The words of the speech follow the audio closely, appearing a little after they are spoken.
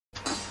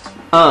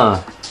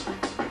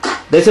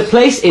There's a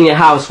place in your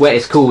house where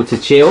it's cool to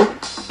chill,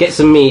 get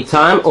some me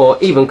time, or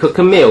even cook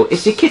a meal.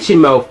 It's your kitchen,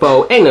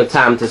 mofo, ain't no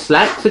time to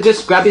slack. So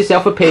just grab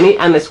yourself a penny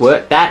and let's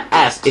work that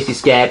ass. If you're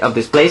scared of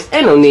this place,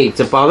 ain't no need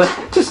to bother.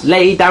 Just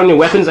lay down your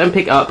weapons and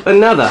pick up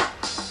another.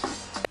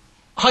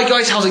 Hi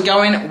guys, how's it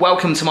going?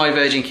 Welcome to My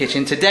Virgin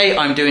Kitchen. Today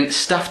I'm doing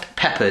stuffed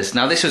peppers.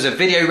 Now this was a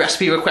video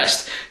recipe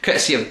request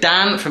courtesy of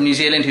Dan from New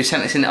Zealand, who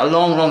sent this in a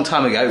long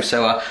time ago.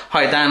 So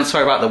hi Dan,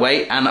 sorry about the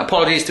wait, and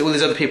apologies to all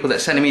these other people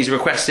that sending me these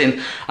requests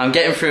in. I'm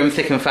getting through them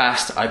thick and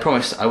fast. I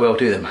promise I will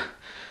do them.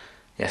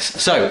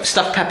 Yes, so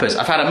stuffed peppers.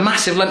 I've had a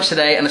massive lunch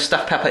today and the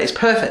stuffed pepper is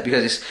perfect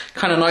because it's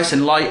kind of nice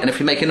and light, and if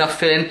we make enough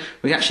filling,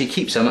 we can actually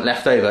keep some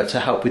left over to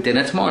help with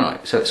dinner tomorrow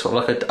night. So it's sort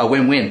of like a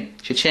win-win.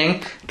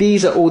 Cha-ching.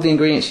 These are all the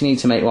ingredients you need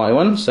to make my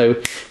one. So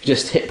you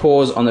just hit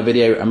pause on the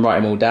video and write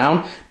them all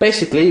down.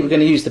 Basically, we're going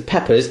to use the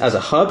peppers as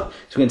a hub.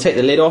 So we're going to take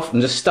the lid off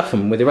and just stuff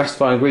them with the rest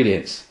of our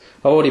ingredients.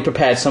 I've already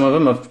prepared some of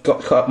them. I've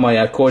cut up my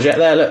courgette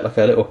there, look, like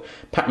a little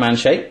Pac-Man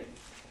shape.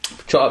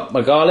 Chop up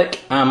my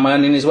garlic and my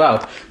onion as well.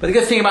 But the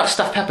good thing about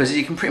stuffed peppers is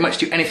you can pretty much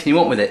do anything you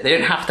want with it. They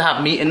don't have to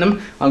have meat in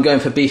them. I'm going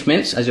for beef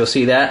mince, as you'll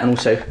see there, and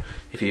also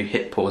if you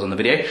hit pause on the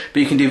video. But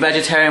you can do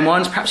vegetarian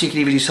ones. Perhaps you could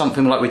even do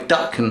something like with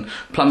duck and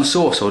plum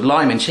sauce or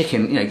lime and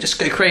chicken. You know, just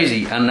go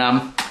crazy. And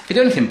if you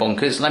do anything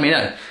bonkers, let me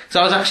know. So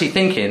I was actually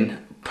thinking,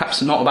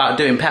 perhaps not about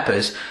doing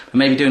peppers, but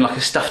maybe doing like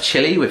a stuffed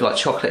chilli with like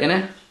chocolate in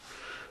it.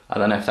 I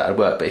don't know if that would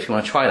work, but if you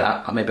want to try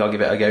that, maybe I'll give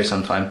it a go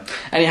sometime.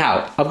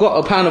 Anyhow, I've got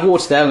a pound of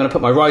water there. I'm going to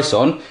put my rice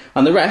on,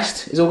 and the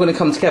rest is all going to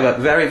come together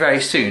very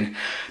soon.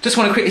 Just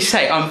want to quickly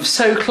say, I'm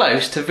so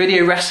close to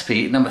video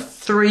recipe number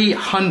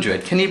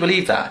 300. Can you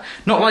believe that?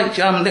 Not like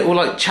little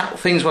like chat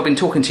things where I've been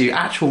talking to you,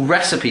 actual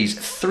recipes.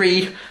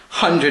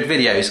 300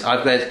 videos.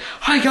 I've read,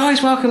 hi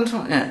guys, welcome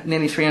to, yeah,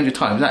 nearly 300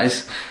 times. That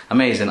is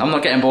amazing. I'm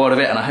not getting bored of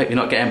it, and I hope you're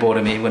not getting bored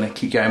of me. We're going to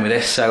keep going with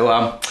this.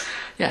 So,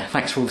 yeah,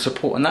 thanks for all the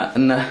support on that,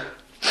 and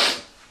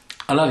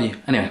I love you.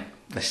 Anyway,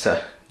 let's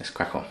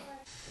crack on.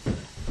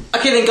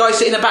 Okay then guys,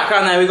 so in the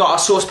background there we've got our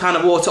saucepan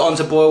of water on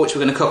to boil, which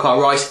we're going to cook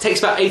our rice. It takes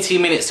about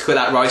 18 minutes to cook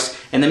that rice.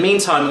 In the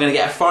meantime, we're going to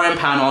get a frying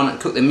pan on and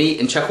cook the meat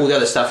and chuck all the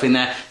other stuff in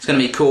there. It's going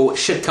to be cool. It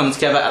should come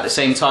together at the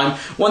same time.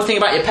 One thing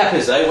about your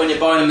peppers though, when you're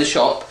buying them in the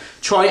shop,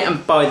 try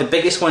and buy the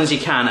biggest ones you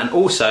can, and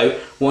also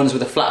ones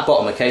with a flat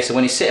bottom, okay? So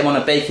when you sit them on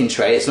a baking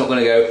tray, it's not going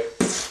to go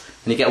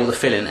poof, and you get all the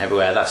filling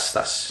everywhere.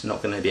 That's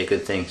not going to be a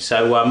good thing.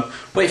 So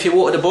wait for your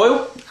water to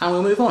boil and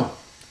we'll move on.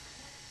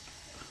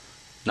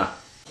 No.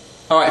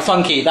 Alright,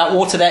 funky, that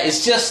water there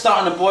is just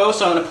starting to boil,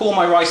 so I'm going to pour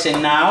my rice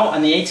in now,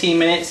 and the 18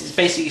 minutes is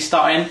basically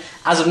starting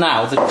as of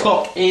now. The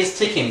clock is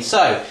ticking.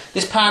 So,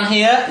 this pan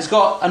here has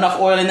got enough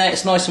oil in there,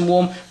 it's nice and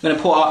warm. I'm going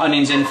to put our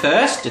onions in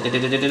first. Start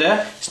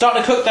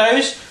to cook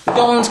those. We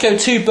don't want to go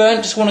too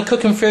burnt, just want to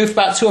cook them through for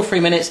about 2 or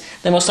 3 minutes,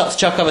 then we'll start to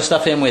chuck other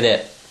stuff in with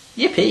it.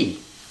 Yippee!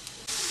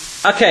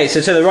 Okay,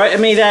 so to the right of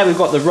me there, we've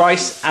got the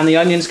rice and the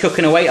onions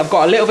cooking away. I've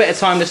got a little bit of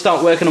time to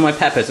start working on my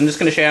peppers. I'm just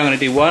going to show you how I'm going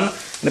to do one.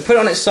 I'm going to put it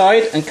on its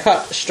side and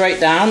cut straight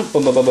down.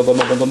 Boom, boom, boom, boom, boom,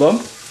 boom, boom,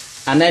 boom.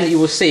 And then you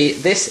will see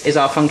this is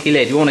our funky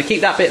lid. You want to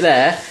keep that bit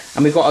there,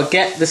 and we've got to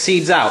get the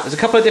seeds out. There's a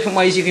couple of different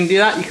ways you can do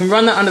that. You can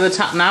run that under the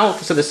tap now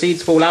so the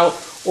seeds fall out,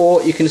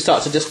 or you can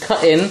start to just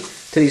cut in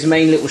to these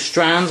main little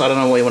strands. I don't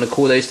know what you want to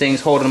call those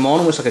things, holding them on,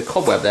 almost like a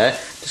cobweb there.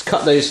 Just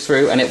cut those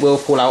through and it will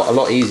fall out a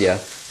lot easier.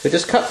 So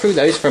just cut through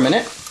those for a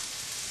minute.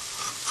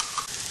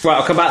 Right,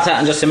 I'll come back to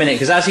that in just a minute,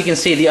 because as you can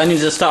see, the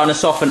onions are starting to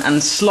soften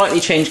and slightly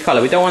change colour.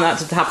 We don't want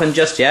that to happen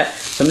just yet,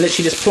 so I'm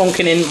literally just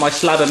plonking in my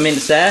slab of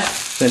mince there.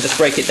 I'm going to just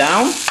break it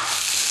down.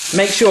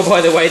 Make sure,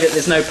 by the way, that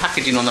there's no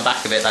packaging on the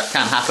back of it. That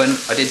can happen.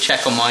 I did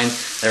check on mine.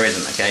 There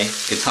isn't, okay?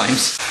 Good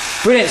times.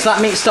 Brilliant, so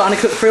that meat's starting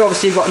to cook through.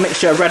 Obviously, you've got a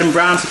mixture of red and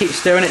brown to keep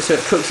stirring it so it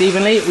cooks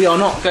evenly. We are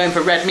not going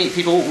for red meat,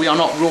 people. We are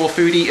not raw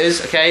food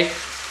eaters, okay?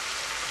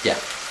 Yeah.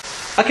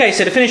 Okay,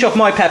 so to finish off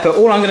my pepper,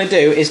 all I'm going to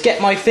do is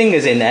get my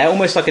fingers in there,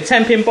 almost like a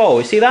 10-pin bowl.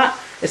 You see that?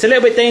 It's a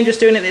little bit dangerous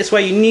doing it this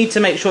way. You need to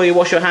make sure you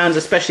wash your hands,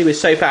 especially with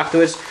soap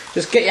afterwards.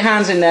 Just get your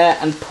hands in there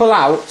and pull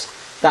out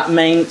that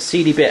main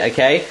seedy bit,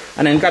 okay?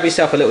 And then grab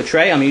yourself a little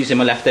tray. I'm using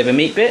my leftover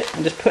meat bit,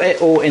 and just put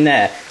it all in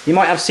there. You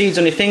might have seeds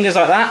on your fingers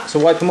like that, so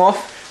wipe them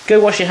off.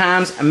 Go wash your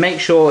hands and make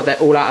sure they're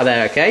all out of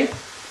there, okay?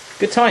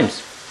 Good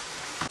times.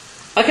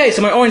 Okay,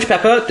 so my orange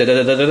pepper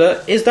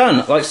is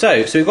done, like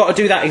so. So we've got to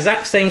do that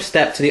exact same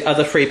step to the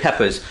other 3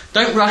 peppers.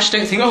 Don't rush,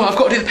 don't think, oh, I've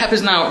got to do the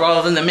peppers now,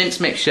 rather than the mince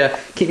mixture.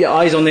 Keep your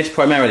eyes on this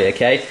primarily,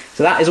 okay?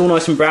 So that is all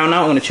nice and brown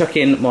now. I'm going to chuck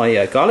in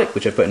my garlic,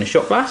 which I've put in a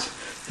shot glass.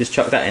 Just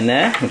chuck that in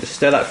there, and just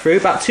stir that through.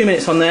 About 2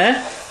 minutes on there.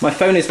 My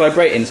phone is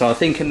vibrating, so I'm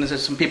thinking there's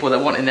some people that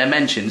want in their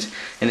mentions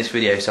in this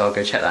video, so I'll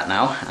go check that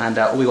now. And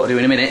all we've got to do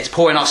in a minute is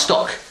pour in our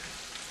stock.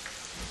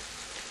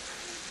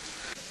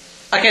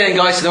 Okay then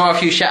guys, so there are a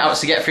few shout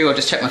outs to get through. I'll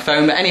just check my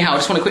phone, but anyhow, I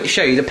just want to quickly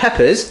show you the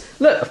peppers.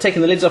 Look, I've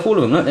taken the lids off all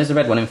of them. Look, there's the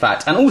red one in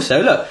fact. And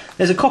also, look,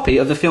 there's a copy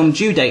of the film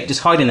Due Date just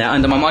hiding there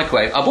under my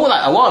microwave. I bought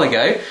that a while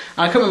ago, and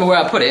I can't remember where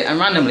I put it, and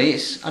randomly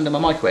it's under my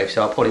microwave,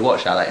 so I'll probably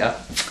watch that later.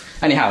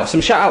 Anyhow,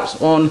 some shout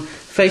outs on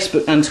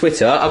Facebook and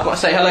Twitter. I've got to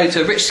say hello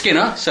to Rich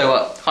Skinner.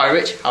 So, hi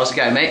Rich, how's it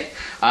going, mate?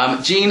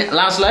 Jean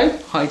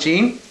Laszlo, hi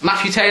Jean.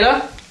 Matthew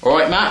Taylor,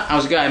 alright Matt,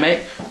 how's it going,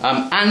 mate?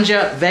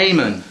 Anja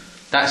Vayman,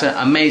 that's an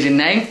amazing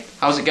name,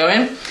 how's it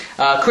going?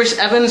 Chris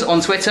Evans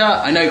on Twitter,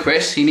 I know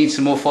Chris, he needs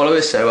some more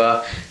followers,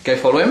 so go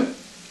follow him.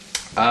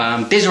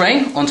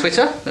 Dizrain on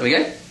Twitter, there we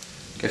go,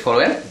 go follow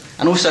him.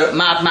 And also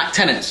Mad Mac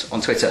Tenants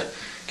on Twitter,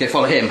 go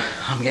follow him.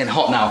 I'm getting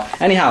hot now.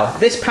 Anyhow,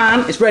 this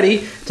pan is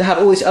ready to have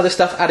all this other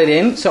stuff added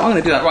in, so I'm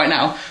going to do that right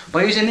now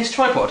by using this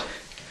tripod.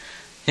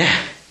 Yeah.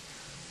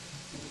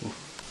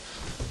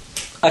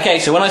 Okay,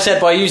 so when I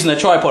said by using the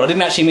tripod, I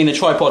didn't actually mean the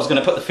tripod's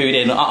going to put the food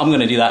in. I'm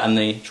going to do that and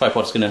the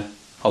tripod's going to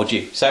hold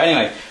you. So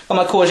anyway, got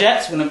my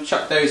courgettes, I'm going to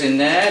chuck those in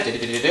there,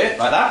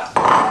 like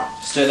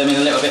that. Stir them in a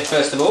little bit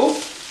first of all.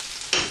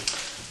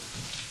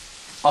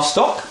 Our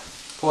stock,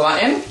 pour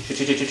that in.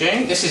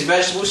 This is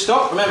vegetable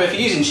stock. Remember, if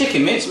you're using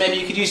chicken mince, maybe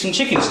you could use some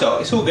chicken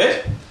stock. It's all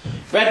good.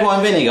 Red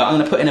wine vinegar, I'm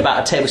going to put in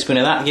about a tablespoon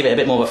of that to give it a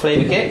bit more of a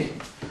flavour kick.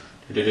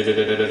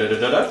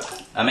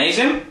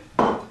 Amazing.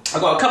 I've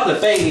got a couple of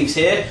bay leaves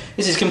here.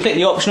 This is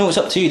completely optional, it's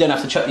up to you, you don't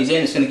have to chuck these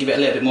in, it's going to give it a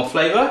little bit more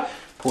flavour.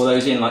 Pour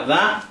those in like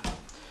that.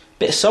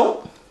 Bit of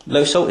salt,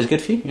 low salt is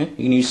good for you, yeah?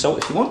 You can use salt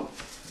if you want.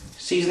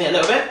 Season it a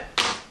little bit.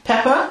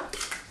 Pepper.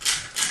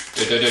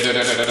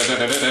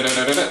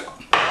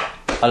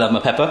 I love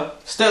my pepper.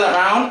 Stir that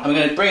around, and we're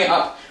going to bring it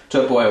up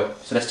to a boil.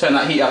 So let's turn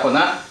that heat up on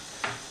that.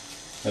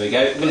 There we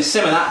go. We're going to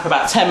simmer that for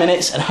about 10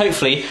 minutes, and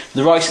hopefully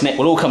the rice and it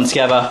will all come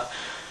together,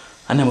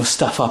 and then we'll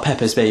stuff our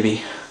peppers,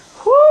 baby.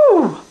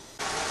 Woo!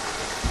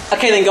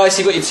 Okay then guys,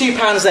 so you've got your 2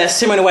 pans there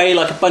simmering away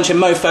like a bunch of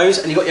mofos,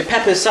 and you've got your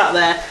peppers sat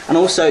there and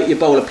also your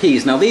bowl of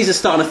peas. Now these are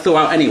starting to thaw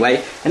out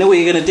anyway, and all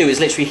you're going to do is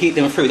literally heat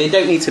them through. They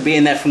don't need to be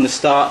in there from the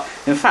start.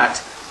 In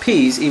fact,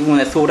 peas, even when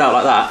they're thawed out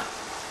like that,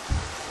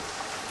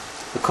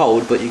 are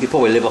cold, but you could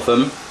probably live off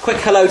them. Quick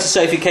hello to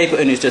Sophie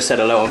Caperton, who's just said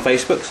hello on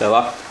Facebook. So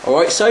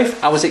alright Soph,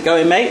 how's it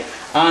going, mate?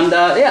 And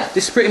yeah,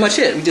 this is pretty much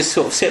it. We just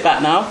sort of sit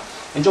back now,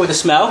 enjoy the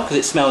smell, because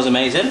it smells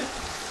amazing.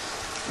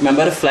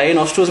 Remember to flay your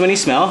nostrils when you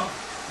smell,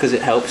 because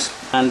it helps.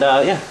 And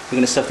yeah, we're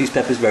going to stuff these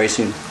peppers very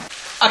soon.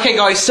 Okay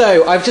guys,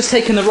 so I've just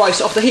taken the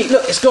rice off the heat.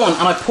 Look, it's gone,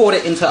 and I poured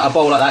it into a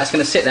bowl like that. It's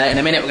going to sit there. In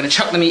a minute, we're going to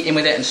chuck the meat in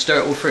with it and stir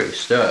it all through.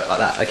 Stir it like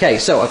that. Okay,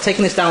 so I've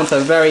taken this down to a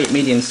very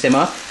medium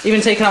simmer. Even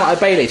taken out my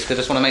bay leaves, because I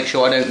just want to make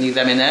sure I don't leave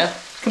them in there.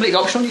 Completely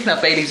optional. You can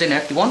have bay leaves in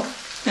there if you want.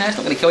 Yeah, it's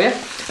not going to kill you.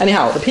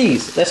 Anyhow, the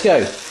peas. Let's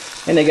go.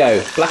 In they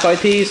go. Black-eyed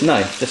peas?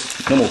 No,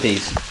 just normal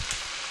peas.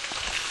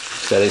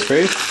 Stir those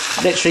through.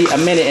 Literally a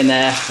minute in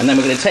there, and then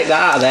we're going to take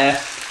that out of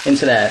there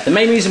into there. The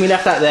main reason we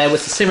left that there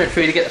was to simmer it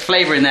through to get the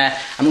flavour in there,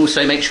 and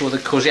also make sure the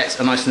courgettes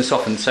are nice and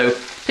softened. So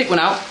pick one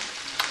out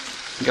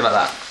and go like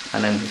that,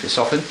 and then if it's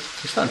softened,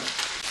 it's done.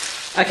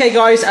 Okay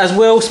guys, as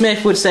Will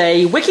Smith would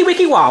say, wiki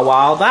wiki wow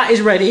wow, that is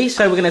ready.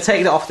 So we're going to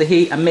take that off the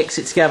heat and mix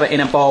it together in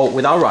a bowl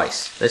with our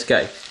rice. Let's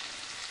go.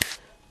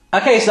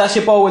 Okay, so that's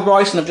your bowl with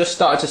rice, and I've just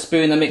started to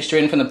spoon the mixture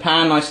in from the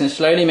pan nice and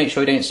slowly. Make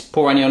sure you don't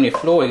pour any on your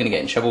floor, you're going to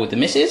get in trouble with the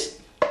missus.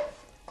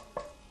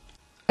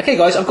 Okay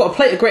guys, I've got a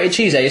plate of grated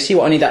cheese there. You'll see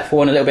what I need that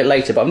for in a little bit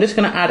later, but I'm just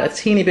going to add a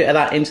teeny bit of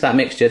that into that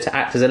mixture to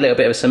act as a little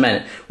bit of a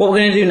cement. What we're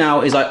going to do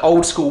now is like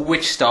old school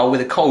witch style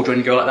with a cauldron.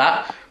 You go like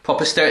that,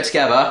 proper stir it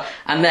together,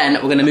 and then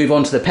we're going to move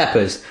on to the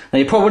peppers. Now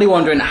you're probably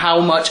wondering, how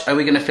much are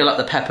we going to fill up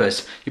the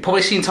peppers? You've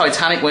probably seen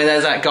Titanic where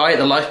there's that guy at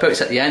the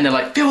lifeboats at the end. They're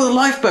like, fill the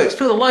lifeboats,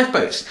 fill the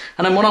lifeboats.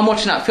 And then when I'm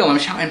watching that film, I'm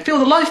shouting, fill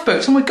the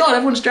lifeboats, oh my god,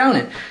 everyone's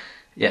drowning.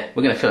 Yeah,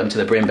 we're going to fill them to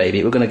the brim,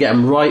 baby. We're going to get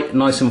them right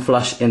nice and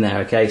flush in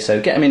there, okay?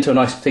 So get them into a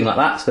nice thing like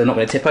that so they're not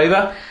going to tip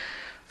over.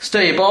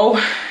 Stir your bowl,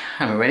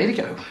 and we're ready to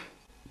go.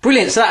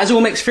 Brilliant, so that has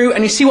all mixed through,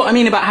 and you see what I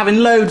mean about having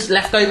loads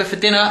left over for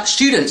dinner.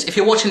 Students, if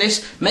you're watching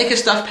this, make a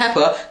stuffed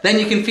pepper, then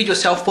you can feed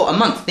yourself for a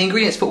month. The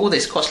ingredients for all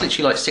this cost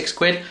literally like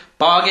 £6.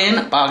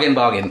 Bargain, bargain,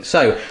 bargain.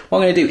 So, what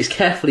I'm going to do is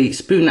carefully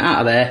spoon that out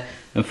of there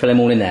and fill them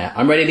all in there.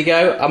 I'm ready to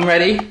go, I'm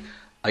ready.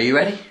 Are you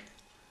ready?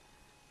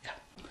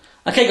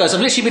 Okay guys, I've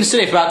literally been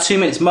sitting for about 2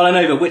 minutes mulling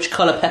over which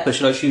colour pepper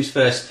should I choose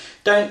first.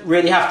 Don't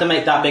really have to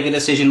make that big a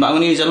decision, but I'm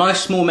going to use a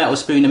nice small metal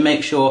spoon to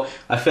make sure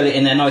I fill it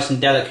in there nice and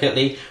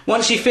delicately.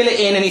 Once you fill it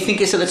in and you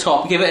think it's at the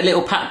top, give it a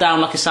little pat down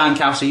like a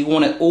sandcastle. You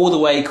want it all the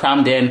way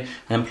crammed in, and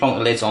then plonk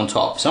the lids on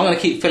top. So I'm going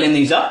to keep filling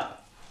these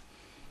up.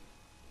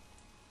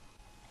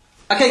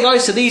 Okay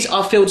guys, so these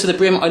are filled to the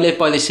brim. I live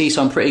by the sea,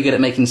 so I'm pretty good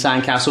at making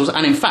sandcastles.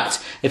 And in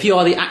fact, if you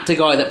are the actor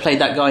guy that played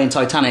that guy in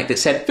Titanic that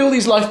said, fill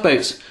these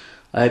lifeboats,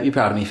 I hope you're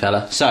proud of me,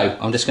 fella. So,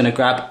 I'm just going to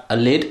grab a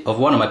lid of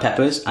one of my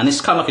peppers, and this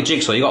is kind of like a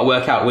jigsaw. You've got to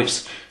work out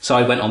which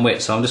side went on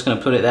which, so I'm just going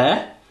to put it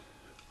there.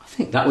 I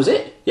think that was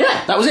it.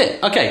 Yeah, that was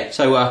it. Okay,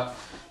 so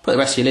put the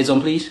rest of your lids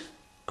on, please.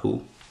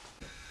 Cool.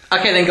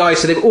 Okay then guys,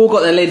 so they've all got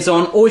their lids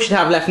on. All you should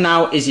have left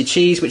now is your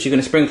cheese, which you're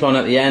going to sprinkle on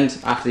at the end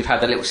after they've had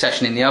their little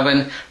session in the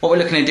oven. What we're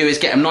looking to do is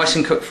get them nice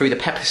and cooked through. The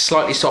peppers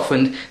slightly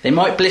softened. They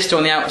might blister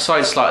on the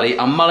outside slightly.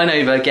 I'm mulling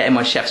over getting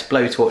my chef's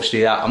blowtorch to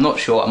do that. I'm not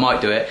sure. I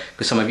might do it,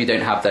 because some of you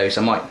don't have those.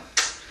 I might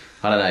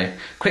I don't know.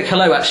 Quick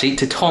hello actually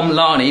to Tom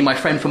Larney, my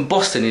friend from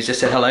Boston, who's just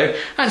said hello. I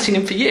haven't seen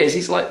him for years.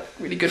 He's like a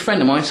really good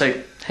friend of mine. So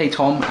hey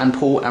Tom and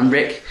Paul and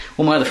Rick,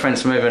 all my other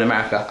friends from over in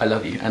America, I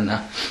love you, and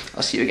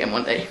I'll see you again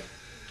one day.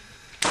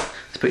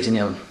 Let's put it in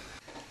the oven.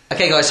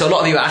 Okay guys, so a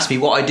lot of you ask me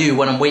what I do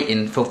when I'm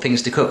waiting for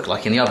things to cook,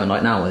 like in the oven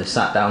right now, where they're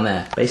sat down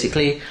there.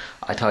 Basically,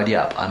 I tidy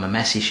up. I'm a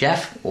messy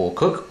chef, or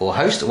cook, or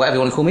host, or whatever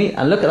you want to call me,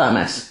 and look at that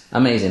mess.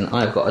 Amazing.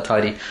 I've got to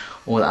tidy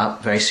all that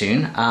up very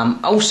soon.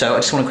 Also, I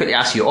just want to quickly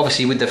ask you,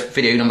 obviously with the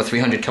video number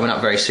 300 coming up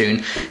very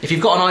soon, if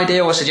you've got an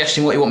idea or a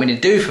suggestion what you want me to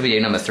do for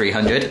video number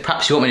 300,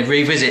 perhaps you want me to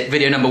revisit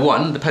video number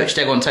 1, the poached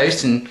egg on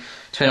toast, and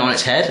turn it on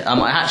its head.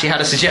 I actually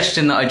had a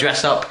suggestion that I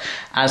dress up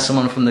as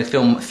someone from the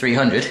film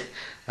 300,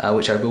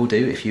 which I will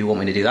do if you want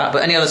me to do that.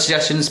 But any other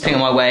suggestions, ping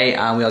on my way,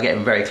 and we are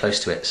getting very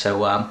close to it.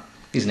 So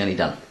he's nearly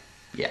done.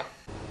 Yeah.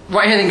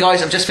 Right here then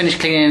guys, I've just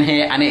finished cleaning in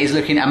here and it is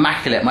looking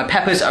immaculate. My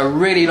peppers are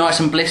really nice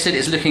and blistered,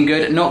 it's looking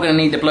good. Not going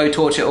to need the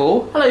blowtorch at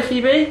all. Hello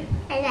Phoebe.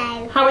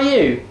 Hello. How are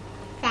you?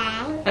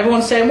 Fine.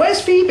 Everyone's saying, where's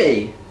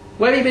Phoebe?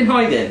 Where have you been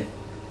hiding?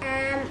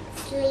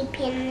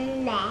 Sleeping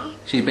in there.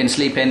 She's been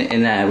sleeping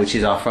in there, which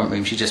is our front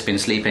room. She's just been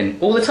sleeping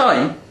all the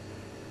time.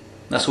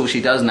 That's all she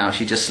does now,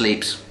 she just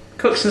sleeps.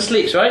 Cooks and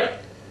sleeps, right?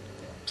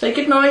 Say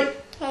good night.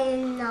 Good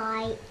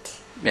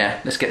night. Yeah,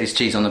 let's get this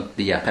cheese on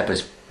the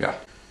peppers. Yeah.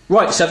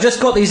 Right, so I've just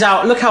got these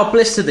out. Look how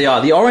blistered they are.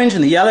 The orange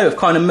and the yellow have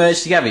kind of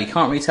merged together. You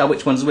can't really tell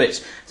which one's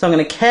which. So I'm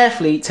going to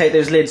carefully take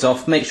those lids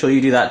off. Make sure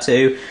you do that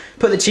too.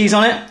 Put the cheese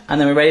on it,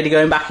 and then we're ready to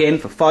go back in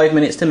for 5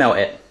 minutes to melt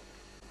it.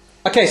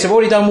 Okay, so I've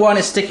already done one.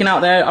 It's sticking out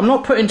there. I'm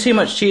not putting too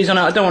much cheese on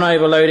it. I don't want to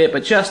overload it,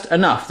 but just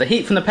enough. The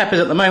heat from the peppers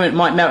at the moment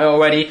might melt it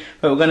already,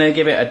 but we're going to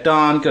give it a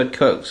darn good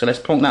cook. So let's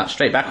plonk that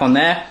straight back on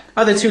there.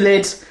 Other 2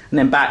 lids, and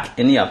then back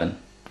in the oven.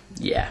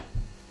 Yeah.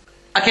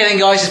 Okay then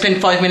guys, it's been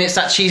 5 minutes,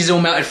 that cheese is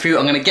all melted through,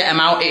 I'm going to get them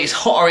out. It is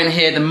hotter in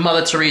here than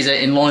Mother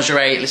Teresa in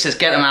lingerie. Let's just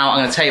get them out, I'm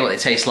going to tell you what they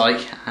taste like,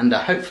 and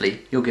hopefully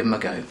you'll give them a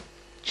go.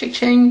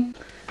 Ching-ching!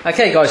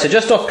 Okay guys, so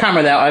just off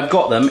camera there, I've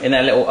got them in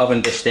their little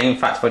oven dish thing. In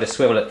fact, if I just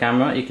swivel at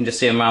camera, you can just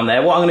see them around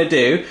there. What I'm going to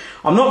do,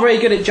 I'm not very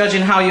good at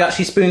judging how you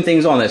actually spoon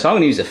things on this, so I'm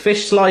going to use a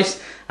fish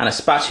slice and a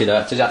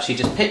spatula to actually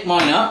just pick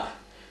mine up.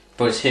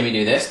 But just hear me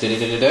do this,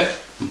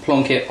 and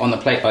plonk it on the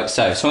plate like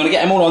so. So I'm going to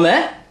get them all on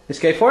there. Let's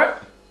go for it.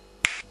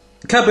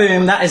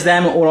 Kaboom, that is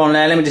them all on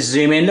there. Let me just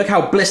zoom in. Look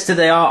how blistered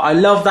they are. I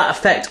love that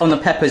effect on the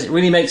peppers. It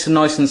really makes them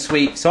nice and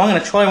sweet. So I'm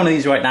going to try one of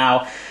these right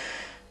now,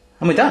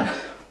 and we're done.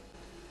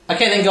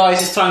 Okay then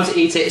guys, it's time to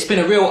eat it. It's been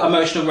a real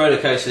emotional roller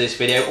coaster this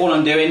video. All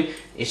I'm doing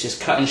is just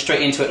cutting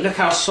straight into it. Look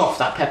how soft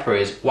that pepper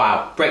is.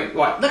 Wow. Right,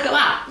 look at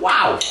that.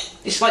 Wow.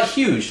 It's like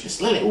huge.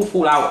 Let's let it all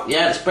fall out.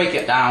 Yeah, let's break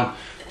it down.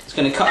 It's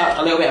going to cut up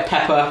a little bit of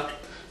pepper.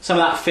 Some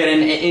of that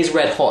filling. It is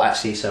red hot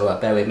actually, so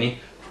bear with me.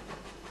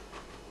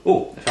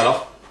 Oh, it fell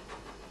off.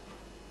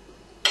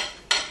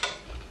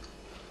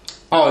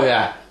 Oh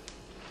yeah.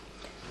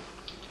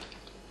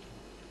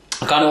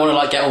 I kind of want to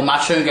like get all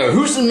macho and go,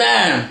 who's the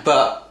man?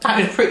 But that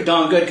is pretty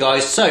darn good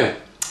guys. So,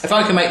 if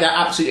I can make that,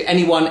 absolutely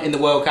anyone in the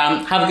world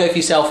can. Have a go for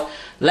yourself.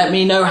 Let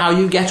me know how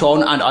you get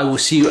on, and I will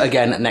see you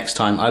again next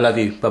time. I love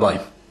you. Bye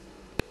bye.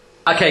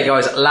 Okay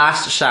guys,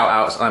 last shout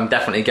outs. I'm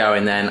definitely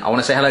going then. I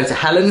want to say hello to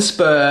Helen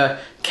Spur,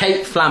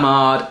 Kate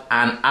Flammard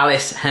and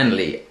Alice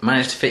Henley.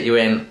 Managed to fit you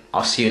in.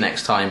 I'll see you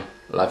next time.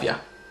 Love ya.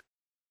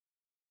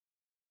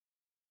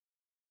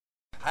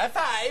 High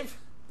five!